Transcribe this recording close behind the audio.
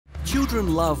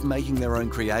Children love making their own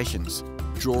creations,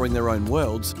 drawing their own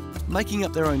worlds, making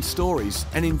up their own stories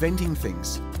and inventing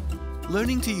things.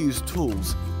 Learning to use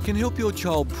tools can help your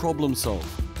child problem solve,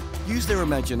 use their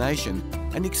imagination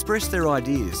and express their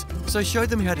ideas, so show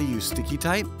them how to use sticky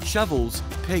tape, shovels,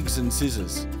 pegs and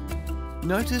scissors.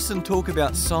 Notice and talk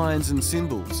about signs and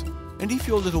symbols, and if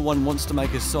your little one wants to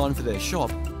make a sign for their shop,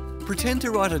 pretend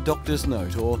to write a doctor's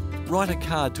note or write a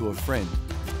card to a friend.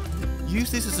 Use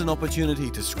this as an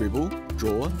opportunity to scribble,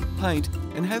 draw, paint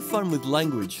and have fun with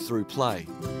language through play.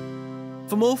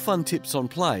 For more fun tips on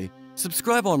play,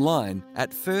 subscribe online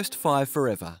at First 5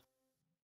 Forever.